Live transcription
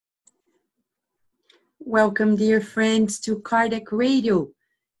Welcome, dear friends, to Kardec Radio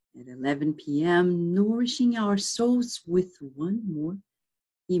at 11 p.m., nourishing our souls with one more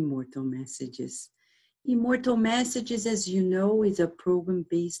Immortal Messages. Immortal Messages, as you know, is a program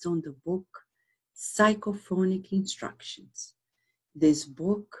based on the book Psychophonic Instructions. This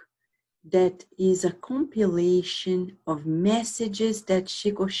book that is a compilation of messages that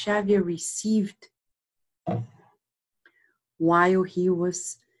Chico Xavier received while he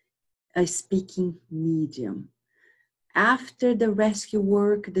was a speaking medium. After the rescue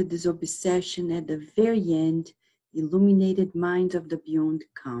work, the disobsession, at the very end, illuminated minds of the beyond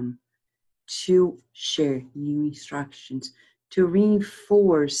come to share new instructions, to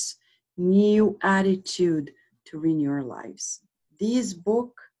reinforce new attitude to renew our lives. This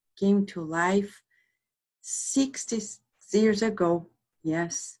book came to life 60 years ago,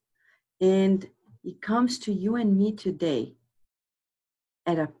 yes, and it comes to you and me today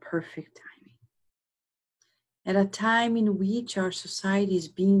at a perfect timing. At a time in which our society is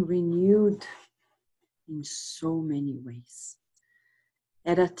being renewed in so many ways.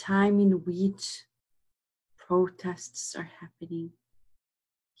 At a time in which protests are happening,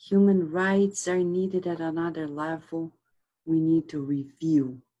 human rights are needed at another level, we need to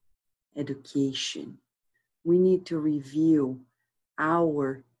review education. We need to review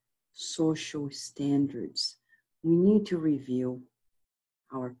our social standards. We need to review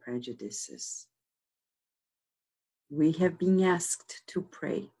our prejudices. We have been asked to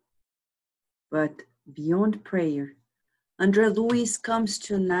pray, but beyond prayer, André Luiz comes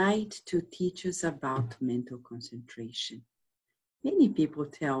tonight to teach us about mental concentration. Many people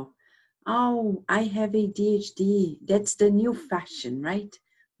tell, oh, I have ADHD. That's the new fashion, right?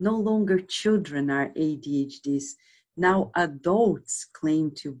 No longer children are ADHDs. Now adults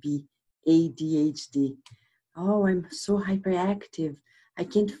claim to be ADHD. Oh, I'm so hyperactive. I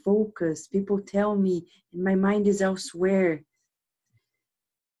can't focus. People tell me, and my mind is elsewhere.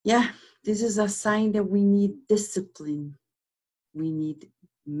 Yeah, this is a sign that we need discipline. We need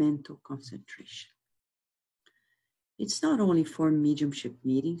mental concentration. It's not only for mediumship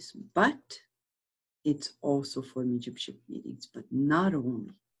meetings, but it's also for mediumship meetings, but not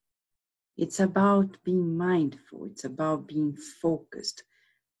only. It's about being mindful. It's about being focused.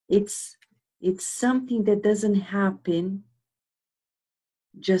 It's something that doesn't happen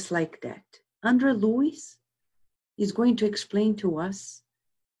just like that. André Luiz is going to explain to us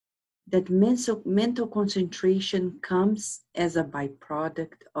that mental concentration comes as a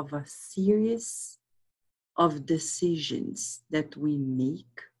byproduct of a series of decisions that we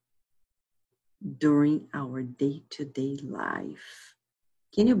make during our day-to-day life.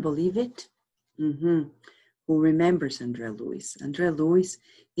 Can you believe it? Who remembers André Luiz? André Luiz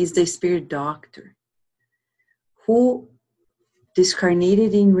is the spirit doctor who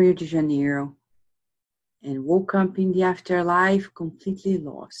discarnated in Rio de Janeiro and woke up in the afterlife completely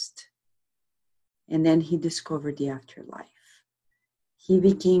lost. And then he discovered the afterlife. He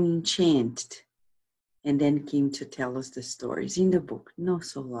became enchanted and then came to tell us the stories in the book, No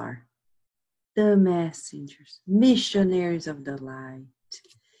Solar, the messengers, missionaries of the light,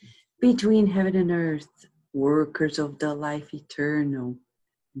 between heaven and earth, workers of the life eternal,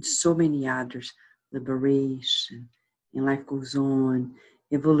 and so many others, liberation, and life goes on,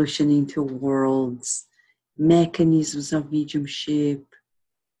 evolution into worlds, mechanisms of mediumship,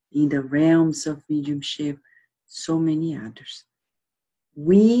 in the realms of mediumship, so many others.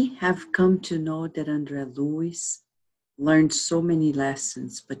 We have come to know that André Luiz learned so many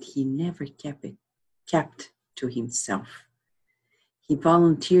lessons, but he never kept to himself. He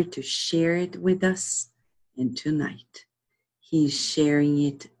volunteered to share it with us, and tonight he's sharing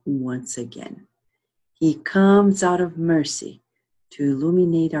it once again. He comes out of mercy to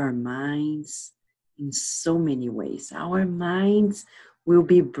illuminate our minds in so many ways. Our minds will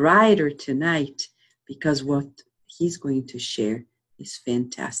be brighter tonight because what he's going to share is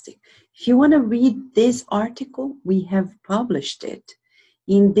fantastic. If you want to read this article, we have published it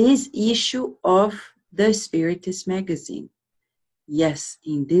in this issue of the Spiritist magazine. Yes,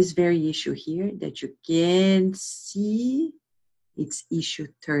 in this very issue here that you can see, it's issue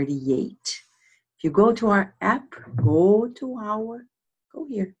 38. If you go to our app, go to our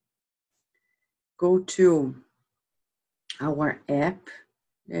app.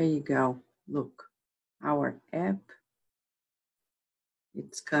 There you go. Look, our app.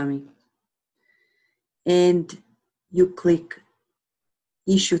 It's coming. And you click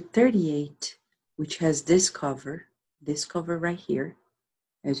issue 38, which has this cover right here,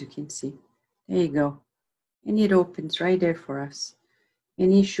 as you can see. There you go. And it opens right there for us.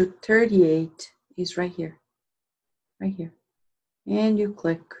 And issue 38 is right here. And you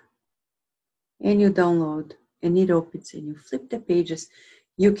click. and you download, and it opens, and you flip the pages.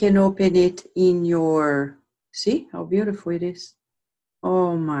 You can open it in your, see how beautiful it is?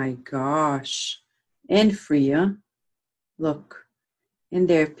 Oh my gosh. And free, huh? Look. And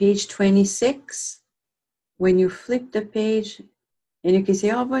there, page 26. When you flip the page, and you can say,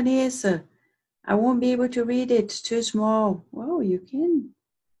 oh, Vanessa, I won't be able to read it. It's too small. Well, you can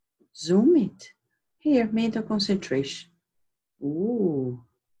zoom it. Here, mental concentration. Ooh,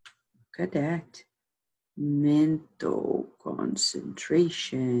 look at that. Mental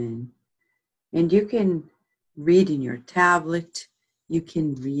concentration. And you can read in your tablet. You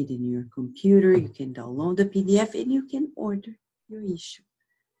can read in your computer. You can download the PDF, and you can order your issue.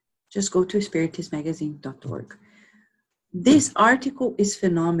 Just go to spiritismagazine.org. This article is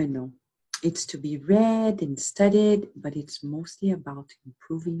phenomenal. It's to be read and studied, but it's mostly about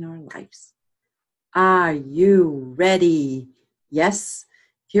improving our lives. Are you ready? Yes.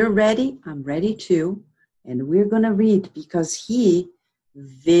 If you're ready, I'm ready too. And we're going to read because he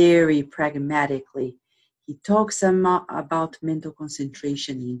very pragmatically, he talks about mental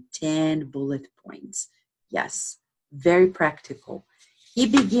concentration in 10 bullet points. Yes, very practical. He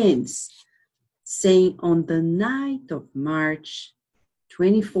begins saying on the night of March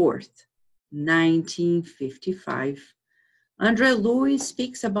 24th, 1955, André Luiz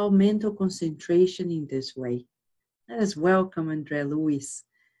speaks about mental concentration in this way. Let us welcome André Luiz.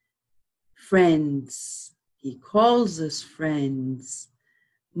 Friends, he calls us friends.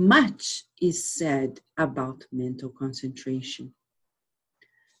 Much is said about mental concentration.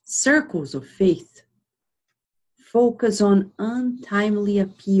 Circles of faith focus on untimely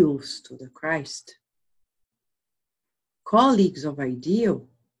appeals to the Christ. Colleagues of ideal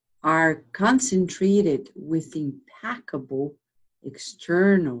are concentrated with impeccable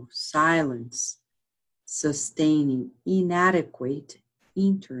external silence, sustaining inadequate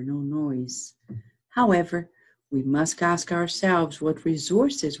internal noise. However, we must ask ourselves what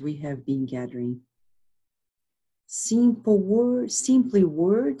resources we have been gathering. Simply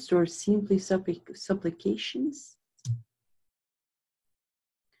words or simply supplications?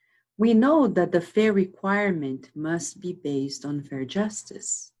 We know that the fair requirement must be based on fair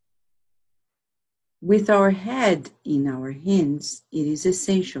justice. With our head in our hands, it is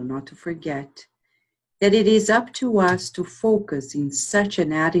essential not to forget that it is up to us to focus in such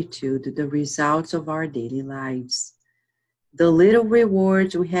an attitude the results of our daily lives, the little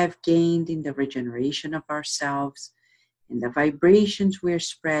rewards we have gained in the regeneration of ourselves, and the vibrations we are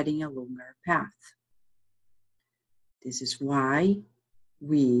spreading along our path. This is why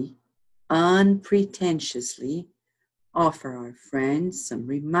we unpretentiously offer our friends some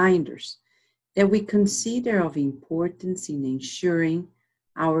reminders that we consider of importance in ensuring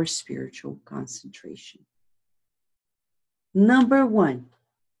our spiritual concentration. Number 1,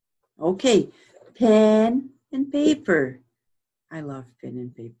 okay, pen and paper. I love pen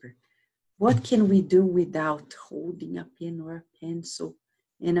and paper. What can we do without holding a pen or a pencil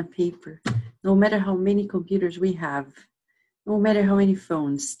and a paper? No matter how many computers we have, no matter how many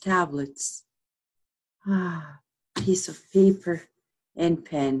phones, tablets, piece of paper and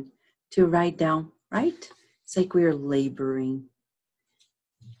pen to write down, right? It's like we're laboring.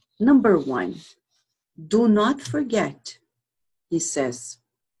 Number 1, do not forget, he says,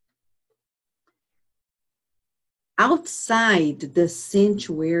 outside the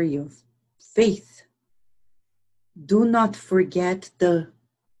sanctuary of faith, do not forget the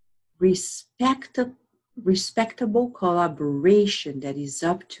respectable collaboration that is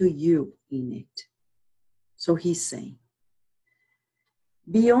up to you in it. So he's saying,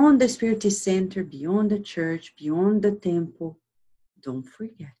 beyond the Spiritist Center, beyond the church, beyond the temple, don't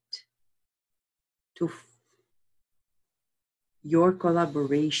forget your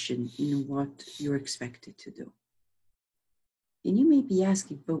collaboration in what you're expected to do. And you may be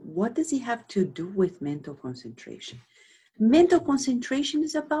asking, but what does it have to do with mental concentration? Mental concentration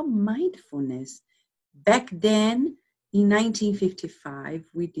is about mindfulness. Back then, in 1955,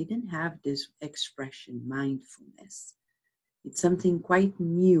 we didn't have this expression, mindfulness. It's something quite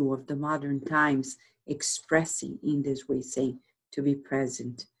new of the modern times, expressing in this way, saying to be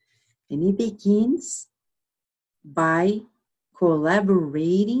present. And it begins by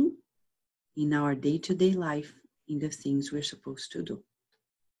collaborating in our day-to-day life in the things we're supposed to do.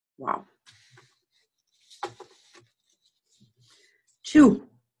 Wow. 2,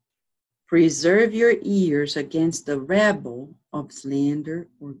 preserve your ears against the rabble of slander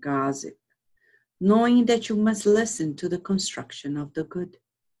or gossip, knowing that you must listen to the construction of the good.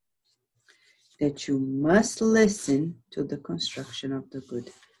 That you must listen to the construction of the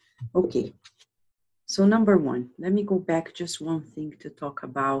good. Okay, so number 1, let me go back just one thing to talk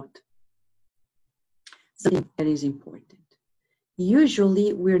about something that is important.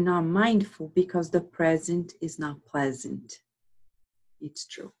 Usually, we're not mindful because the present is not pleasant. It's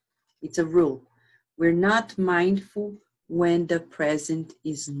true. It's a rule. We're not mindful when the present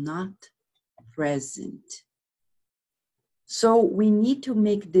is not present. So we need to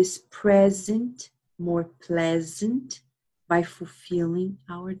make this present more pleasant by fulfilling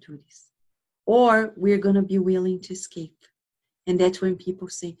our duties. Or we're going to be willing to escape. And that's when people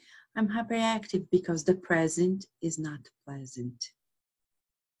say, I'm hyperactive because the present is not pleasant.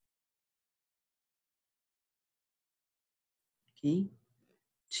 Okay?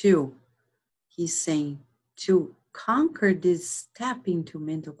 2, he's saying to conquer this step into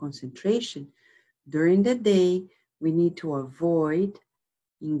mental concentration, during the day, we need to avoid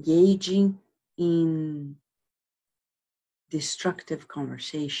engaging in destructive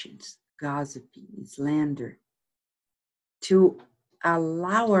conversations, gossiping, slander, to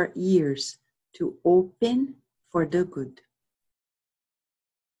allow our ears to open for the good.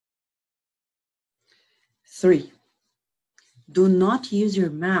 3, do not use your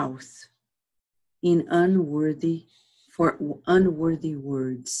mouth in unworthy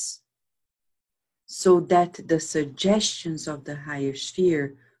words, so that the suggestions of the higher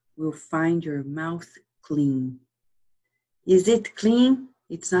sphere will find your mouth clean. Is it clean?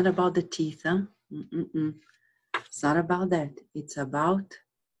 It's not about the teeth, huh? It's not about that. It's about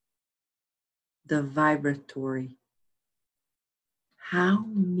the vibratory. How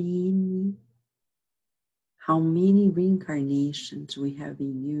many reincarnations we have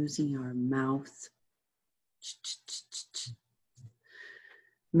been using our mouth?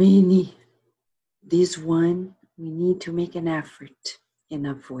 Many. This one, we need to make an effort and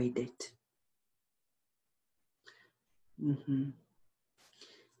avoid it.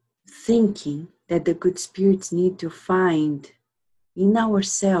 Thinking that the good spirits need to find in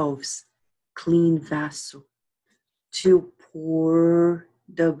ourselves clean vessel to pour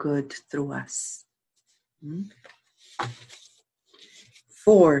the good through us.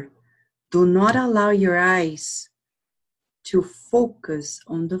 4, do not allow your eyes to focus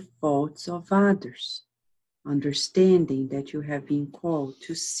on the faults of others, understanding that you have been called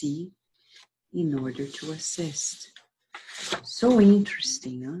to see in order to assist. So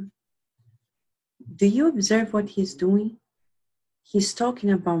interesting, huh? Do you observe what he's doing? He's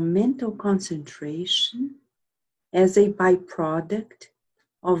talking about mental concentration as a byproduct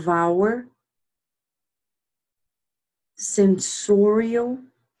of our sensorial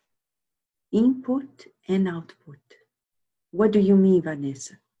input and output. What do you mean,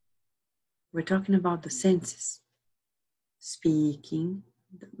 Vanessa? We're talking about the senses. Speaking,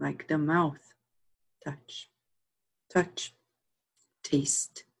 like the mouth, touch,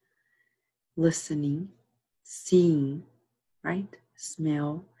 taste, listening, seeing, right?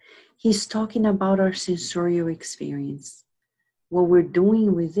 Smell. He's talking about our sensorial experience. What we're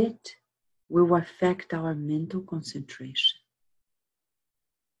doing with it will affect our mental concentration.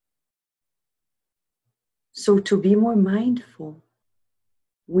 So to be more mindful,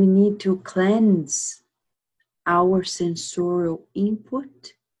 we need to cleanse our sensorial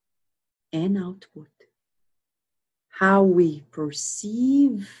input and output. How we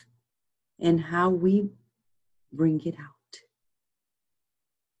perceive and how we bring it out.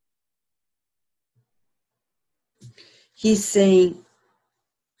 He's saying,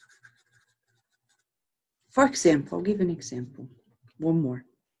 for example, I'll give an example. One more.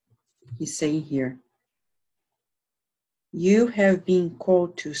 He's saying here, you have been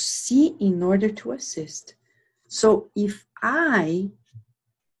called to see in order to assist. So if I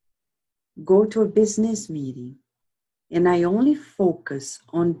go to a business meeting and I only focus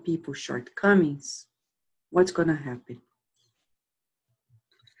on people's shortcomings, what's going to happen?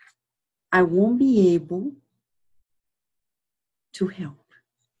 I won't be able to help.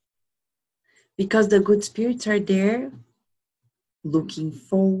 Because the good spirits are there looking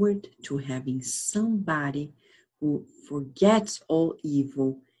forward to having somebody who forgets all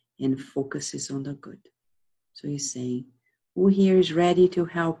evil and focuses on the good. So he's saying, who here is ready to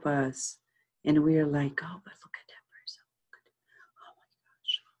help us? And we're like, oh, but look at that person. Oh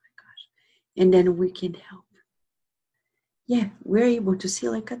my gosh. And then we can help. Yeah, we're able to see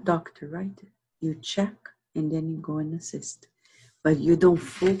like a doctor, right? You check and then you go and assist. But you don't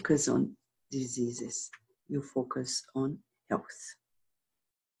focus on diseases. You focus on health.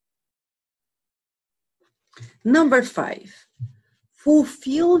 Number 5,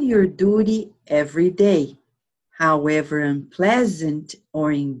 fulfill your duty every day, however unpleasant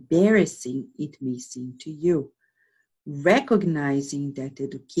or embarrassing it may seem to you, recognizing that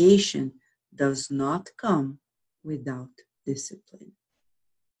education does not come without discipline.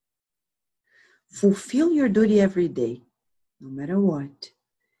 Fulfill your duty every day, no matter what.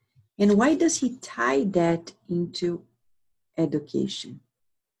 And why does he tie that into education?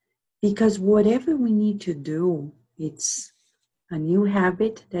 Because whatever we need to do, it's a new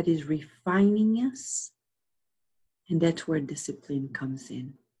habit that is refining us. And that's where discipline comes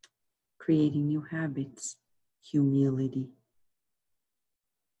in. Creating new habits, humility,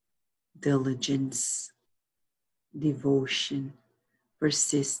 diligence, devotion,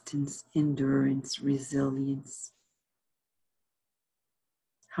 persistence, endurance, resilience.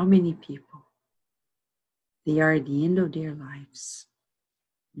 How many people? They are at the end of their lives.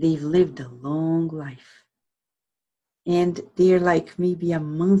 They've lived a long life. And they're like maybe a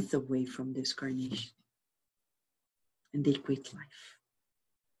month away from this carnation. And they quit life.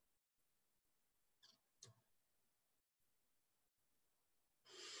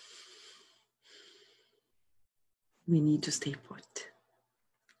 We need to stay put.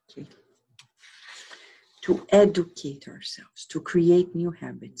 Okay. To educate ourselves, to create new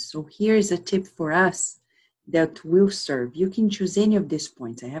habits. So here's a tip for us that will serve. You can choose any of these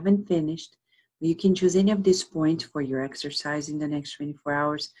points. I haven't finished. You can choose any of these points for your exercise in the next 24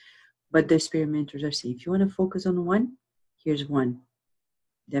 hours. But the experimenters are saying, if you want to focus on one, here's one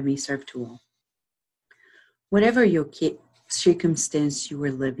that may serve to all. Whatever your circumstance you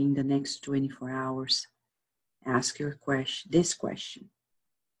are living the next 24 hours, ask your this question.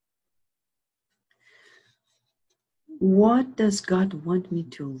 What does God want me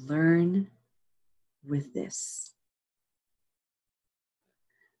to learn with this?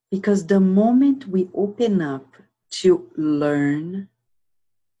 Because the moment we open up to learn,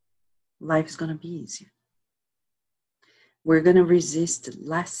 life is going to be easier. We're going to resist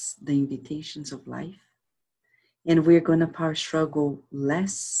less the invitations of life. And we're going to power struggle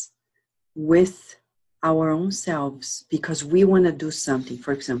less with our own selves because we want to do something.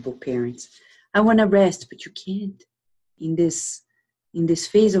 For example, parents, I want to rest, but you can't. In this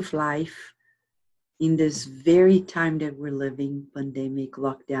phase of life, in this very time that we're living, pandemic,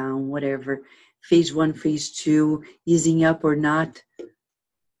 lockdown, whatever, phase 1, phase 2, easing up or not,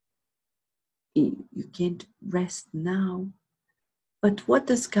 you can't rest now. But what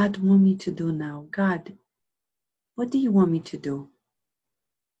does God want me to do now? God, what do you want me to do?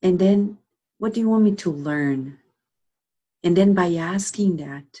 And then, what do you want me to learn? And then by asking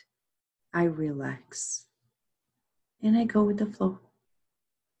that, I relax. And I go with the flow.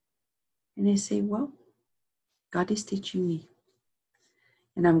 And I say, well, God is teaching me.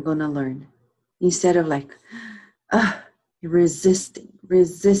 And I'm going to learn. Instead of like, resisting.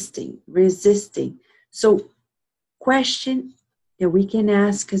 So, question that we can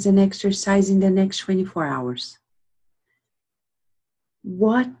ask as an exercise in the next 24 hours.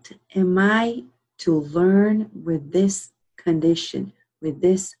 What am I to learn with this condition, with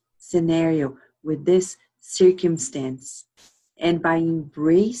this scenario, with this circumstance? And by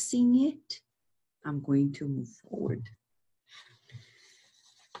embracing it, I'm going to move forward.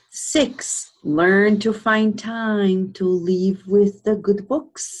 6, learn to find time to live with the good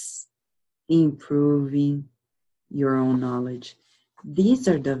books, improving your own knowledge. These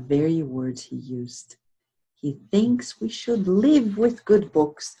are the very words he used. He thinks we should live with good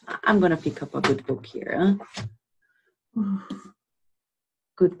books. I'm going to pick up a good book here. Huh?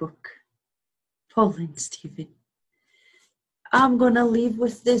 Good book. Paul and Stephen. I'm going to live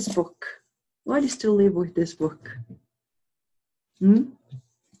with this book. What is to live with this book?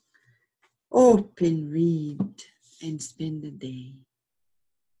 Open, read, and spend the day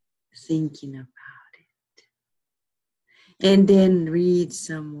thinking about it. And then read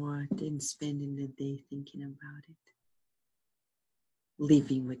somewhat and spending the day thinking about it.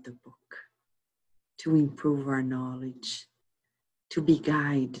 Living with the book to improve our knowledge, to be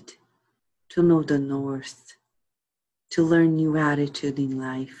guided, to know the north, to learn new attitude in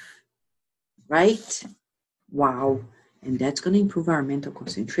life, right? Wow. And that's going to improve our mental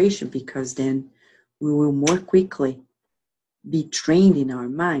concentration because then we will more quickly be trained in our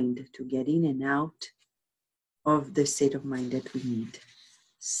mind to get in and out of the state of mind that we need.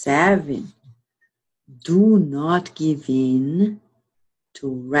 7, do not give in to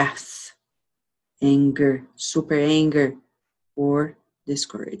wrath, anger, super anger, or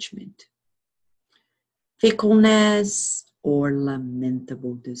discouragement. Fickleness or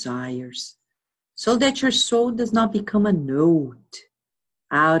lamentable desires, so that your soul does not become a note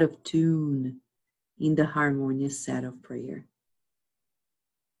out of tune in the harmonious set of prayer.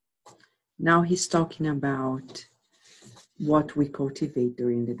 Now he's talking about what we cultivate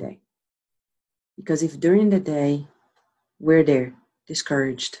during the day. Because if during the day we're there,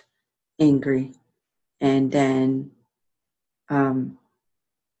 discouraged, angry, and then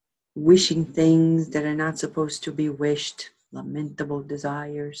wishing things that are not supposed to be wished, lamentable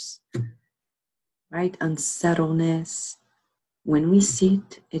desires, right? Unsettledness. When we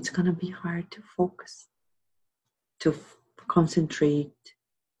sit, it's going to be hard to focus, to concentrate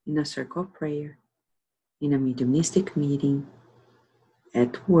in a circle of prayer, in a mediumistic meeting,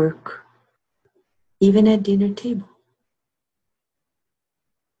 at work, even at dinner table.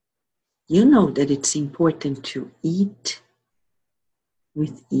 You know that it's important to eat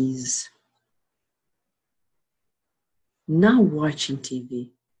with ease. Not watching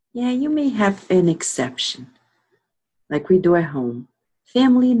TV. Yeah, you may have an exception, like we do at home.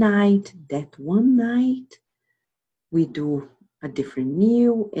 Family night, that one night, we do a different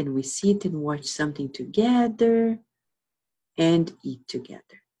meal and we sit and watch something together and eat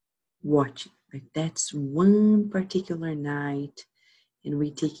together. Watching, like that's one particular night and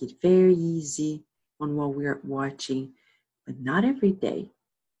we take it very easy on what we're watching, but not every day.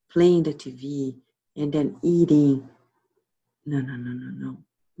 Playing the TV and then eating. No.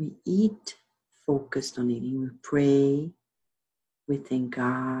 We eat focused on eating. We pray. We thank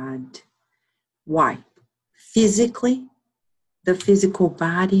God. Why? Physically, the physical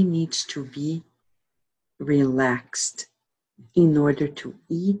body needs to be relaxed in order to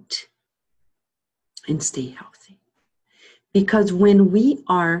eat and stay healthy. Because when we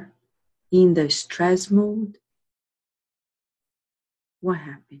are in the stress mode, what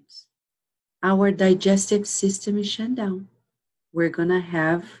happens? Our digestive system is shut down. We're going to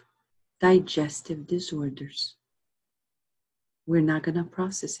have digestive disorders. We're not going to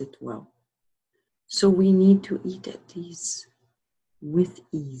process it well. So we need to eat at ease, with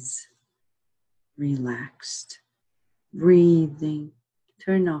ease, relaxed, breathing,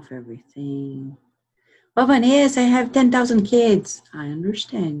 turn off everything. Well, Vanessa, I have 10,000 kids. I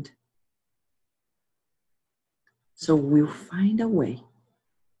understand. So we'll find a way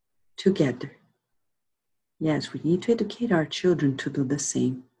together. Yes, we need to educate our children to do the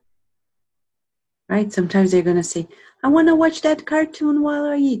same. Right? Sometimes they're going to say, I want to watch that cartoon while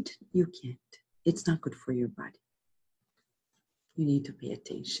I eat. You can't. It's not good for your body. You need to pay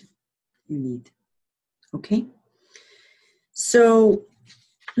attention. You need. Okay? So,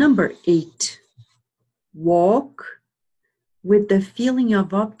 number 8, walk with the feeling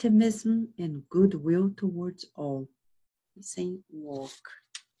of optimism and goodwill towards all. He's saying walk,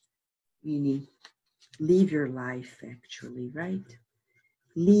 meaning live your life actually, right?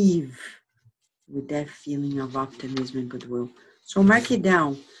 Live with that feeling of optimism and goodwill. So mark it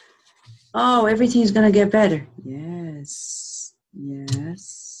down. Oh, everything's going to get better. Yes.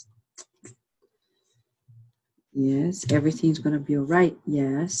 Yes, everything's going to be all right.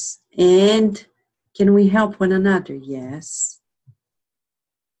 Yes. And can we help one another? Yes.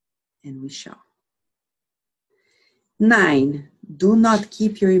 And we shall. 9, do not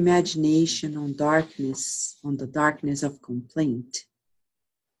keep your imagination on the darkness of complaint.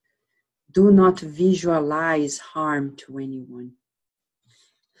 Do not visualize harm to anyone.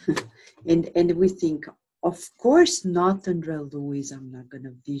 and we think, of course not, Andrea Luiz, I'm not going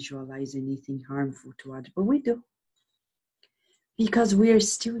to visualize anything harmful to others, but we do. Because we are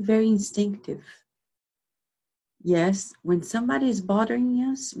still very instinctive. Yes, when somebody is bothering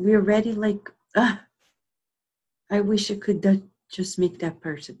us, we're already like, I wish I could just make that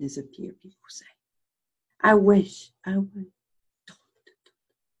person disappear, people say. I wish. But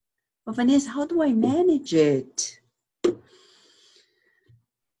Vanessa, how do I manage it?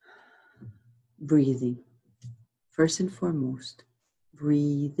 Breathing. First and foremost,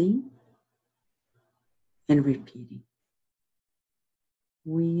 breathing and repeating.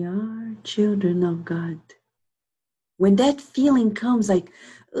 We are children of God. When that feeling comes like,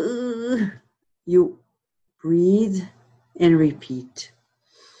 you breathe and repeat.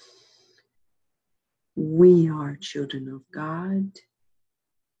 We are children of God.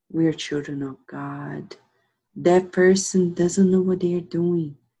 We are children of God. That person doesn't know what they are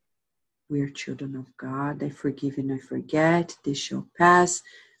doing. We are children of God. I forgive and I forget. This shall pass.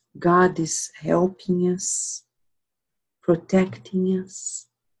 God is helping us, protecting us.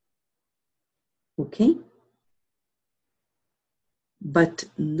 Okay? But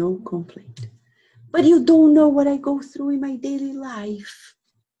no complaint. But you don't know what I go through in my daily life.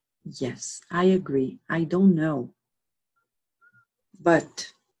 Yes, I agree. I don't know.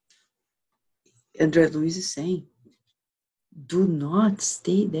 But Andrea Luiz is saying, do not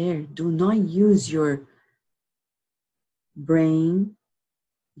stay there. Do not use your brain,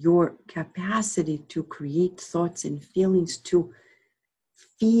 your capacity to create thoughts and feelings to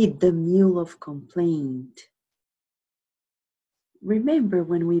feed the meal of complaint. Remember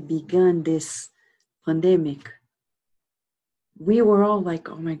when we began this pandemic? we were all like,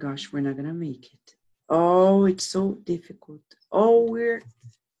 oh my gosh, we're not going to make it. Oh, it's so difficult. Oh,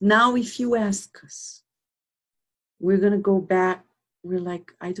 now if you ask us, we're going to go back. We're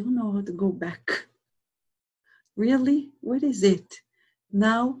like, I don't know how to go back. Really? What is it?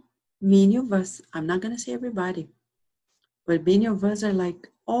 Now, many of us, I'm not going to say everybody, but many of us are like,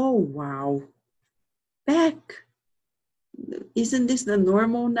 oh, wow, back. Isn't this the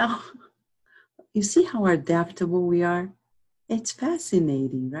normal now? You see how adaptable we are? It's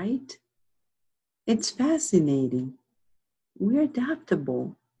fascinating, right? It's fascinating. We're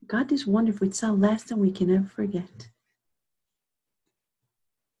adaptable. God is wonderful. It's a lesson we can never forget.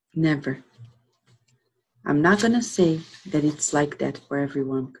 Never. I'm not going to say that it's like that for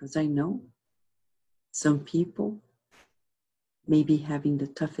everyone, because I know some people may be having the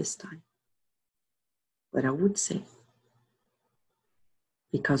toughest time. But I would say,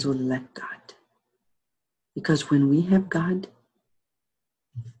 because we let God. Because when we have God,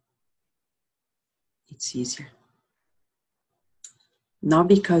 it's easier. Not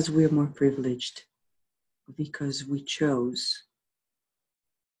because we're more privileged, but because we chose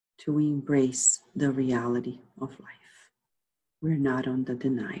to embrace the reality of life. We're not on the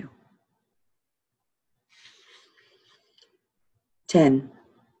denial. 10.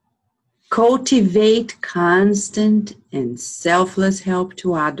 Cultivate constant and selfless help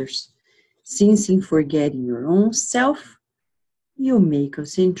to others, since in forgetting your own self, you may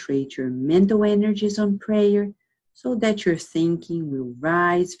concentrate your mental energies on prayer so that your thinking will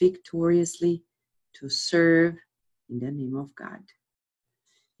rise victoriously to serve in the name of God.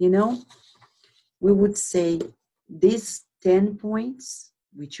 You know, we would say these 10 points,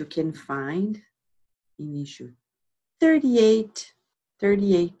 which you can find in issue 38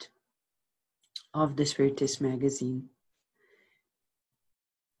 of the Spiritist magazine.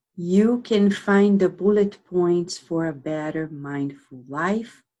 You can find the bullet points for a better mindful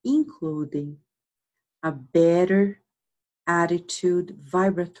life, including a better attitude,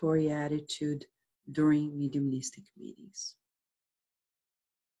 vibratory attitude during mediumistic meetings.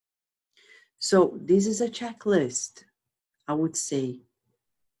 So this is a checklist. I would say,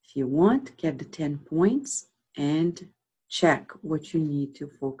 if you want, get the 10 points and check what you need to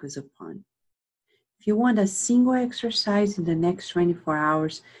focus upon. If you want a single exercise in the next 24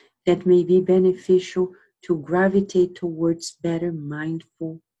 hours that may be beneficial to gravitate towards better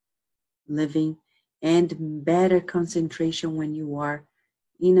mindful living and better concentration when you are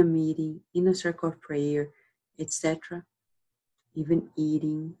in a meeting, in a circle of prayer, etc., even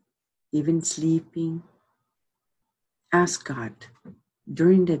eating, even sleeping, ask God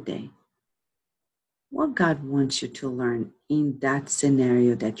during the day what God wants you to learn in that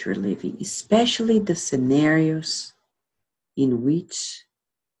scenario that you're living, especially the scenarios in which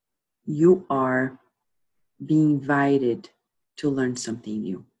you are being invited to learn something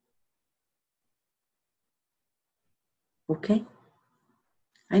new. Okay?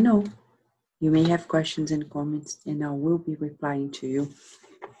 I know you may have questions and comments, and I will be replying to you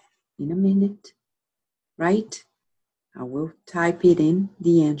in a minute, right? I will type it in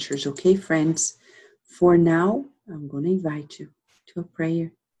the answers, okay, friends? For now, I'm going to invite you to a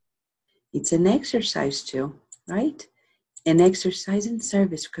prayer. It's an exercise too, right? An exercise in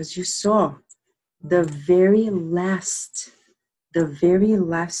service, because you saw the very last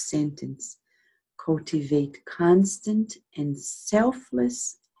sentence. Cultivate constant and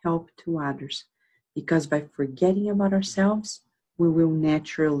selfless help to others, because by forgetting about ourselves, we will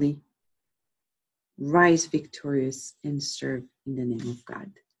naturally rise victorious and serve in the name of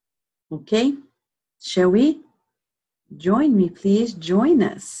God. Okay? Shall we? Join me, please. Join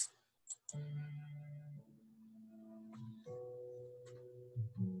us.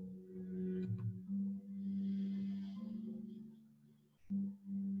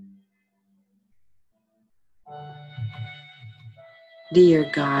 Dear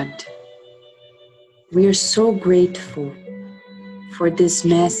God, we are so grateful for this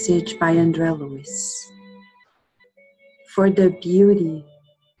message by André Luiz, for the beauty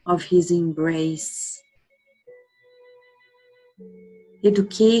of his embrace,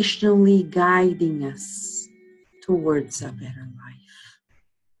 educationally guiding us towards a better life.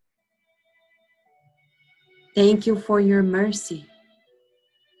 Thank you for your mercy.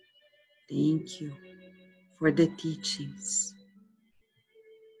 Thank you for the teachings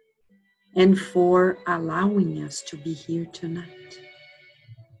and for allowing us to be here tonight.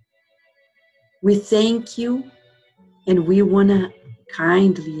 We thank you, and we want to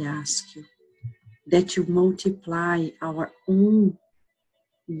kindly ask you that you multiply our own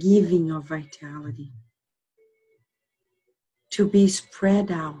giving of vitality to be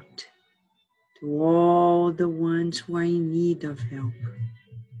spread out to all the ones who are in need of help.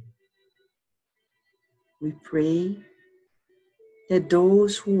 We pray that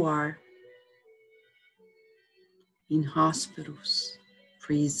those who are in hospitals,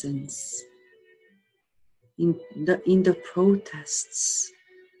 prisons, in the protests,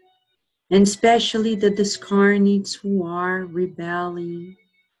 and especially the discarnates who are rebelling,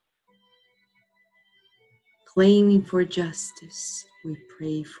 claiming for justice, we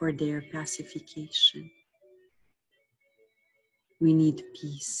pray for their pacification. We need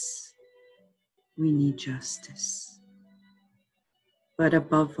peace. We need justice. But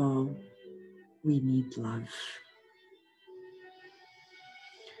above all, we need love.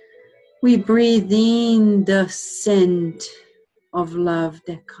 We breathe in the scent of love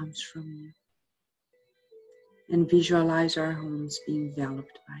that comes from you and visualize our homes being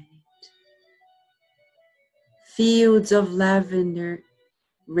enveloped by it. Fields of lavender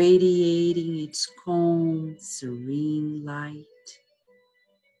radiating its calm, serene light,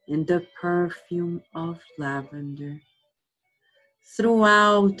 and the perfume of lavender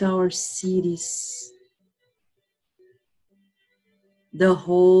throughout our cities, the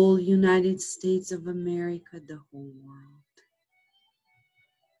whole United States of America, the whole world.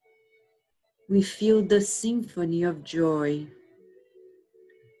 We feel the symphony of joy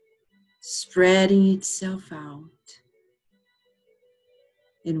spreading itself out,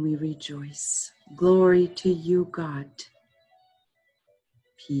 and we rejoice. Glory to you, God.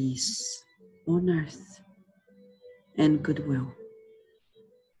 Peace on earth and goodwill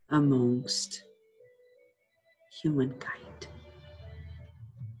amongst humankind.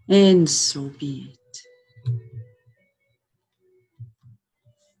 And so be it.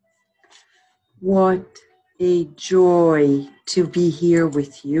 What a joy to be here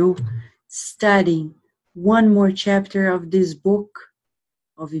with you, studying one more chapter of this book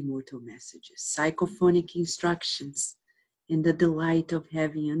of Immortal Messages, Psychophonic Instructions, and the delight of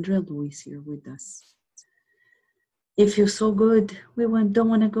having Andrea Luiz here with us. It feels so good. We don't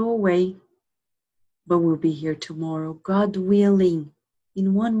want to go away, but we'll be here tomorrow, God willing,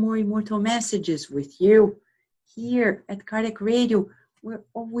 in one more Immortal Messages with you here at Kardec Radio.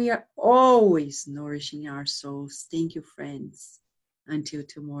 We are always nourishing our souls. Thank you, friends. Until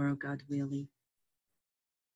tomorrow, God willing.